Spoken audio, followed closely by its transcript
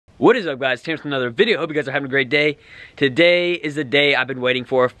What is up, guys? Tim from another video. Hope you guys are having a great day. Today is the day I've been waiting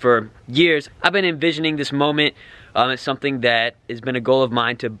for years. I've been envisioning this moment. It's something that has been a goal of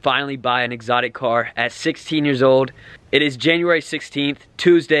mine to finally buy an exotic car at 16 years old. It is January 16th,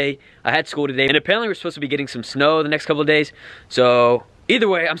 Tuesday. I had school today, and apparently we're supposed to be getting some snow the next couple of days. So either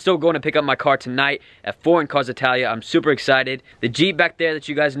way, I'm still going to pick up my car tonight at Foreign Cars Italia. I'm super excited. The Jeep back there that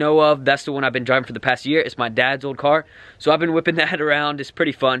you guys know of, that's the one I've been driving for the past year. It's my dad's old car. So I've been whipping that around. It's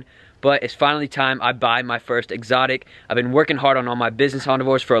pretty fun. But it's finally time I buy my first exotic. I've been working hard on all my business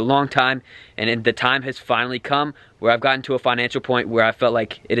endeavors for a long time, and the time has finally come where I've gotten to a financial point where I felt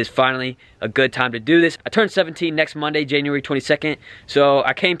like it is finally a good time to do this. I turn 17 next Monday, January 22nd, so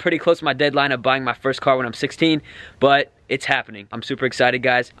I came pretty close to my deadline of buying my first car when I'm 16, but it's happening. I'm super excited,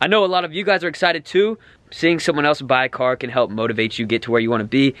 guys. I know a lot of you guys are excited too. Seeing someone else buy a car can help motivate you get to where you want to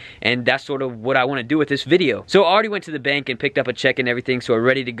be, and that's sort of what I want to do with this video. So I already went to the bank and picked up a check and everything, so we're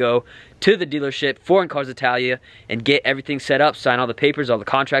ready to go to the dealership, Foreign Cars Italia, and get everything set up, sign all the papers, all the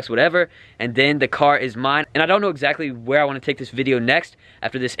contracts, whatever, and then the car is mine. And I don't know exactly where I want to take this video next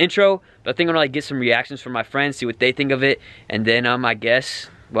after this intro, but I think I'm gonna get some reactions from my friends, see what they think of it, and then I guess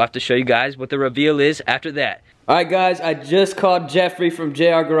we'll have to show you guys what the reveal is after that. Alright guys, I just called Jeffrey from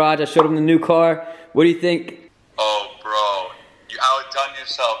JR Garage. I showed him the new car. What do you think? Oh, bro, you outdone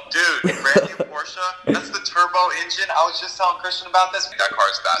yourself. Dude, brand new Porsche, that's the turbo engine. I was just telling Christian about this. That car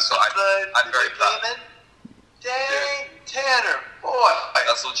is fast, so I'm very proud. Dang, Tanner, boy,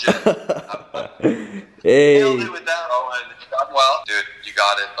 that's legit. Hey. Nailed it with that, and done well. Dude, you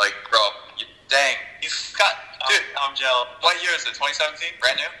got it. Like, bro, dang, you've got, dude, I'm jealous. What year is it, 2017?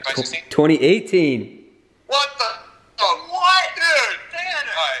 Brand new, 2016? 2018. What the? What? Dude, Tanner.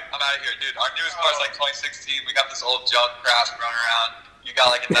 Alright, I'm out of here, dude. Our newest car is like 2016. We got this old junk crap running around. You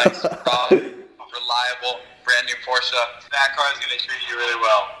got like a nice, reliable, brand new Porsche. That car is going to treat you really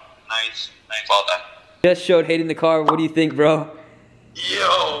well. Nice, nice. Well done. Just showed hating the car. What do you think, bro?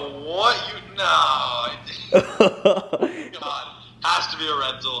 Yo, what? No. God, has to be a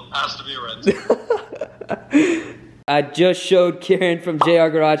rental. Has to be a rental. I just showed Kieran from JR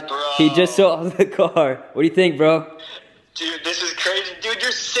Garage. Bro. He just saw the car. What do you think, bro? Dude, this is crazy. Dude,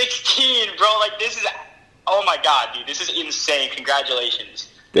 you're 16, bro. Like, this is... Oh, my God, dude. This is insane.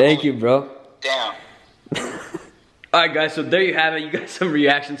 Congratulations. Thank you, bro. Damn. Alright, guys, so there you have it. You got some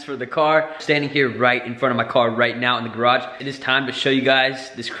reactions for the car. Standing here right in front of my car right now in the garage. It is time to show you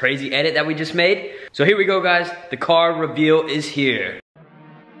guys this crazy edit that we just made. So here we go, guys. The car reveal is here.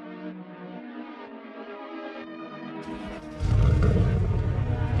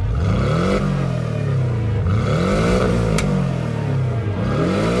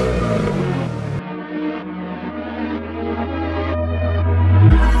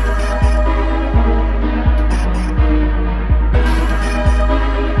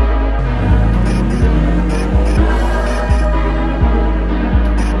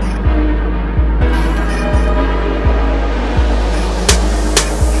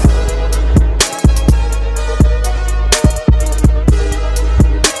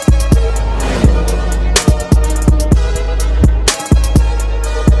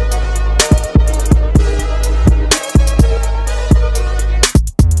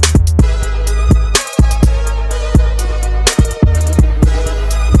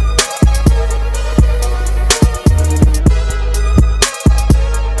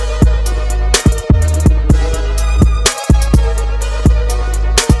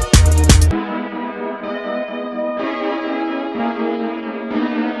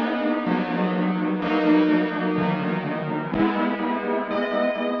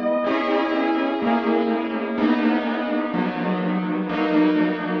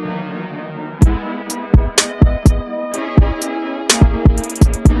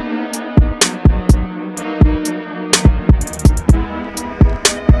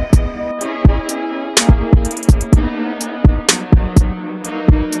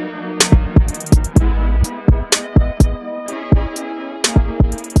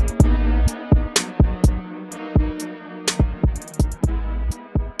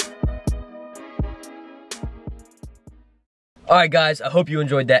 Alright guys, I hope you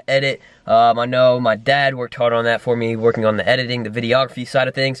enjoyed that edit. I know my dad worked hard on that for me, working on the editing, the videography side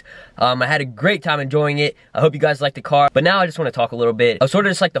of things. I had a great time enjoying it. I hope you guys liked the car. But now I just want to talk a little bit of sort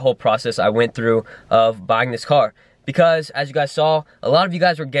of just like the whole process I went through of buying this car. Because as you guys saw, a lot of you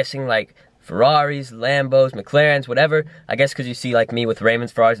guys were guessing like Ferraris, Lambos, McLarens, whatever. I guess because you see like me with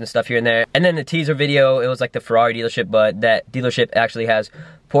Raymond's Ferraris and stuff here and there. And then the teaser video, it was like the Ferrari dealership, but that dealership actually has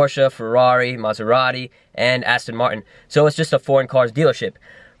Porsche, Ferrari, Maserati, and Aston Martin. So it's just a foreign cars dealership.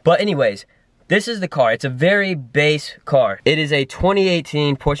 But anyways, this is the car. It's a very base car. It is a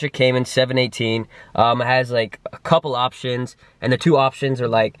 2018 Porsche Cayman 718. It has like a couple options, and the two options are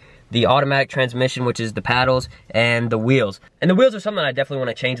like the automatic transmission, which is the paddles, and the wheels. And the wheels are something I definitely want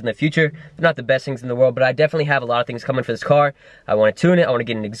to change in the future. They're not the best things in the world, but I definitely have a lot of things coming for this car. I want to tune it, I want to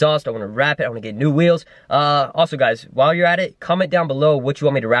get an exhaust, I want to wrap it, I want to get new wheels. Also guys, while you're at it, comment down below what you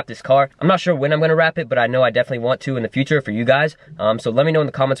want me to wrap this car. I'm not sure when I'm going to wrap it, but I know I definitely want to in the future for you guys. So let me know in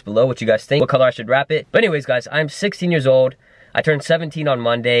the comments below what you guys think, what color I should wrap it. But anyways guys, I'm 16 years old. I turned 17 on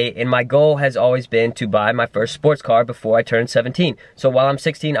Monday, and my goal has always been to buy my first sports car before I turned 17. So while I'm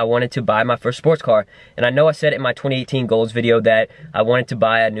 16, I wanted to buy my first sports car. And I know I said in my 2018 goals video that I wanted to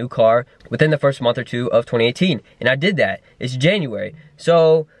buy a new car within the first month or two of 2018. And I did that. It's January.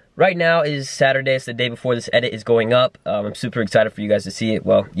 So right now is Saturday. It's the day before this edit is going up. I'm super excited for you guys to see it.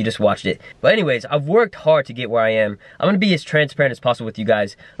 Well, you just watched it. But anyways, I've worked hard to get where I am. I'm going to be as transparent as possible with you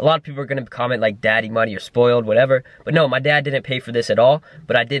guys. A lot of people are going to comment like daddy money or spoiled, whatever. But no, my dad didn't pay for this at all.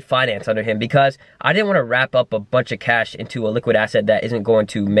 But I did finance under him because I didn't want to wrap up a bunch of cash into a liquid asset that isn't going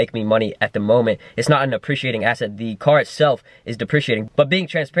to make me money at the moment. It's not an appreciating asset. The car itself is depreciating. But being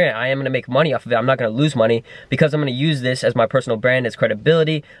transparent, I am going to make money off of it. I'm not going to lose money because I'm going to use this as my personal brand, as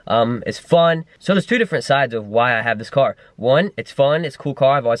credibility. It's fun. So there's two different sides of why I have this car. One, it's fun, it's a cool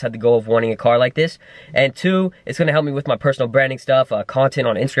car. I've always had the goal of wanting a car like this. And two, it's going to help me with my personal branding stuff, content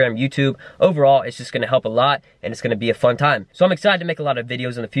on Instagram, YouTube. Overall, it's just going to help a lot, and it's going to be a fun time. So I'm excited to make a lot of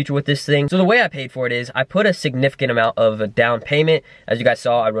videos in the future with this thing. So the way I paid for it is I put a significant amount of a down payment. As you guys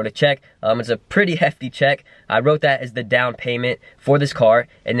saw, I wrote a check. It's a pretty hefty check. I wrote that as the down payment for this car,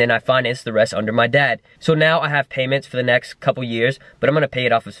 and then I financed the rest under my dad. So now I have payments for the next couple years, but I'm going to pay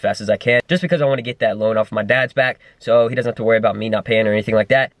it off as fast as I can, just because I want to get that loan off my dad's back, so he doesn't have to worry about me not paying or anything like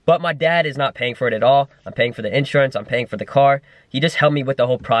that. But my dad is not paying for it at all. I'm paying for the insurance, I'm paying for the car. He just helped me with the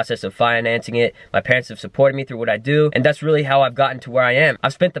whole process of financing it. My parents have supported me through what I do, and that's really how I've gotten to where I am.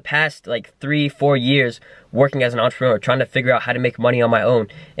 I've spent the past like 3-4 years working as an entrepreneur, trying to figure out how to make money on my own.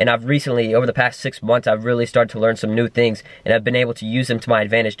 And I've recently, over the past 6 months, I've really started to learn some new things, and I've been able to use them to my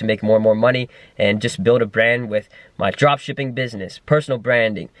advantage to make more and more money and just build a brand with my drop shipping business, personal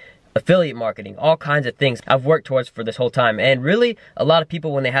branding, affiliate marketing, all kinds of things I've worked towards for this whole time. And really, a lot of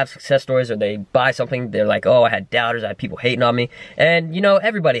people, when they have success stories or they buy something, they're like, oh, I had doubters, I had people hating on me. And you know,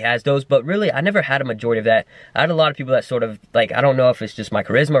 everybody has those, but really, I never had a majority of that. I had a lot of people that sort of, like, I don't know if it's just my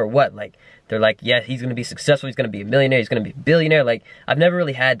charisma or what, like, they're like, yeah, he's gonna be successful, he's gonna be a millionaire, he's gonna be a billionaire. Like, I've never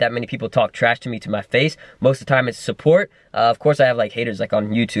really had that many people talk trash to me to my face. Most of the time it's support. Of course I have like haters like on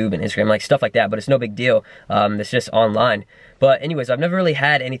YouTube and Instagram, like stuff like that, but it's no big deal. It's just online. But anyways, I've never really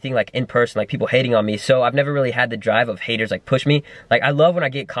had anything like in person, like people hating on me. So I've never really had the drive of haters like push me. Like, I love when I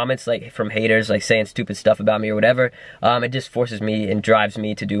get comments like from haters like saying stupid stuff about me or whatever. It just forces me and drives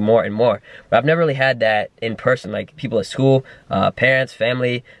me to do more and more. But I've never really had that in person, like people at school, parents,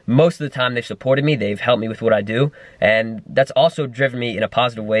 family. Most of the time they've supported me, they've helped me with what I do. And that's also driven me in a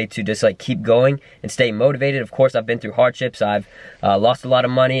positive way to just like keep going and stay motivated. Of course, I've been through hardships. I've lost a lot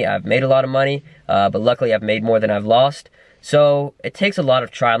of money. I've made a lot of money. But luckily I've made more than I've lost. So it takes a lot of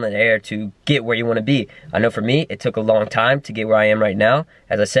trial and error to get where you want to be. I know for me, it took a long time to get where I am right now.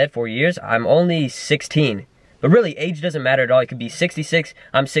 As I said, 4 years. I'm only 16. But really, age doesn't matter at all. You could be 66,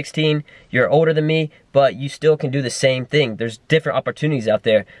 I'm 16, you're older than me, but you still can do the same thing. There's different opportunities out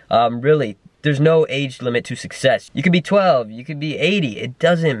there. Really, there's no age limit to success. You could be 12, you could be 80, it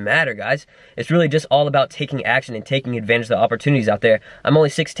doesn't matter, guys. It's really just all about taking action and taking advantage of the opportunities out there. I'm only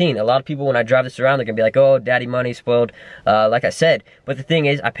 16. A lot of people, when I drive this around, they're gonna be like, oh, daddy money, spoiled, like I said. But the thing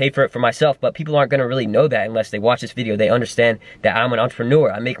is, I paid for it for myself, but people aren't gonna really know that unless they watch this video. They understand that I'm an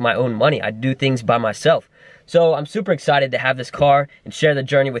entrepreneur. I make my own money. I do things by myself. So I'm super excited to have this car and share the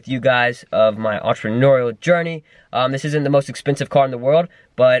journey with you guys of my entrepreneurial journey. This isn't the most expensive car in the world,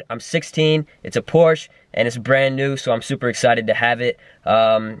 but I'm 16, it's a Porsche, and it's brand new, so I'm super excited to have it.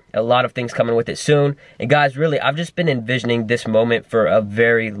 A lot of things coming with it soon. And guys, really, I've just been envisioning this moment for a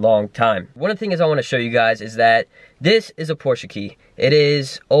very long time. One of the things I want to show you guys is that this is a Porsche key. It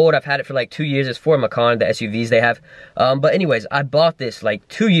is old. I've had it for like 2 years. It's for Macan, the SUVs they have. But anyways, I bought this like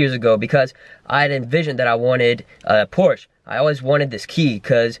 2 years ago because I had envisioned that I wanted a Porsche. I always wanted this key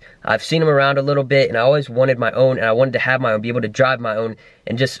because I've seen them around a little bit, and I always wanted my own, and I wanted to have my own, be able to drive my own,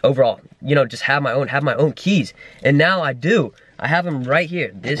 and just overall, you know, just have my own keys. And now I do. I have them right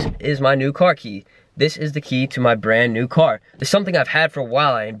here. This is my new car key. this is the key to my brand new car. It's something I've had for a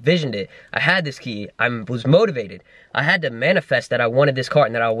while. I envisioned it. I had this key. I was motivated. I had to manifest that I wanted this car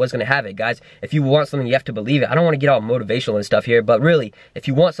and that I was going to have it. Guys, if you want something, you have to believe it. I don't want to get all motivational and stuff here, but really, if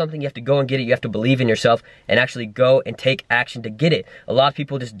you want something, you have to go and get it. You have to believe in yourself and actually go and take action to get it. A lot of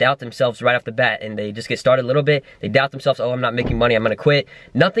people just doubt themselves right off the bat, and they just get started a little bit. They doubt themselves. Oh, I'm not making money. I'm going to quit.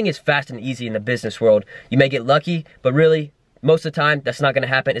 Nothing is fast and easy in the business world. You may get lucky, but really, most of the time, that's not going to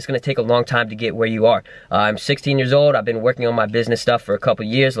happen. It's going to take a long time to get where you are. I'm 16 years old. I've been working on my business stuff for a couple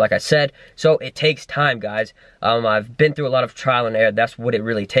years, like I said. So it takes time, guys. I've been through a lot of trial and error. That's what it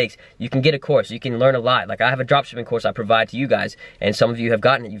really takes. You can get a course. You can learn a lot. Like, I have a dropshipping course I provide to you guys, and some of you have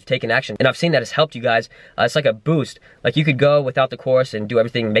gotten it. You've taken action, and I've seen that it's helped you guys. It's like a boost. Like, you could go without the course and do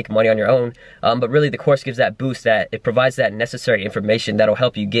everything and make money on your own, but really the course gives that boost, that it provides that necessary information that'll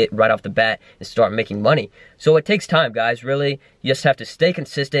help you get right off the bat and start making money. So it takes time, guys. Really, you just have to stay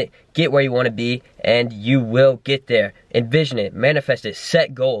consistent, get where you want to be, and you will get there. Envision it, manifest it,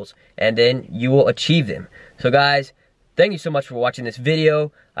 set goals, and then you will achieve them. So guys, thank you so much for watching this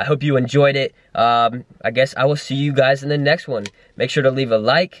video. I hope you enjoyed it. I guess I will see you guys in the next one. Make sure to leave a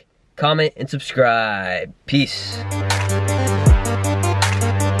like, comment, and subscribe. Peace.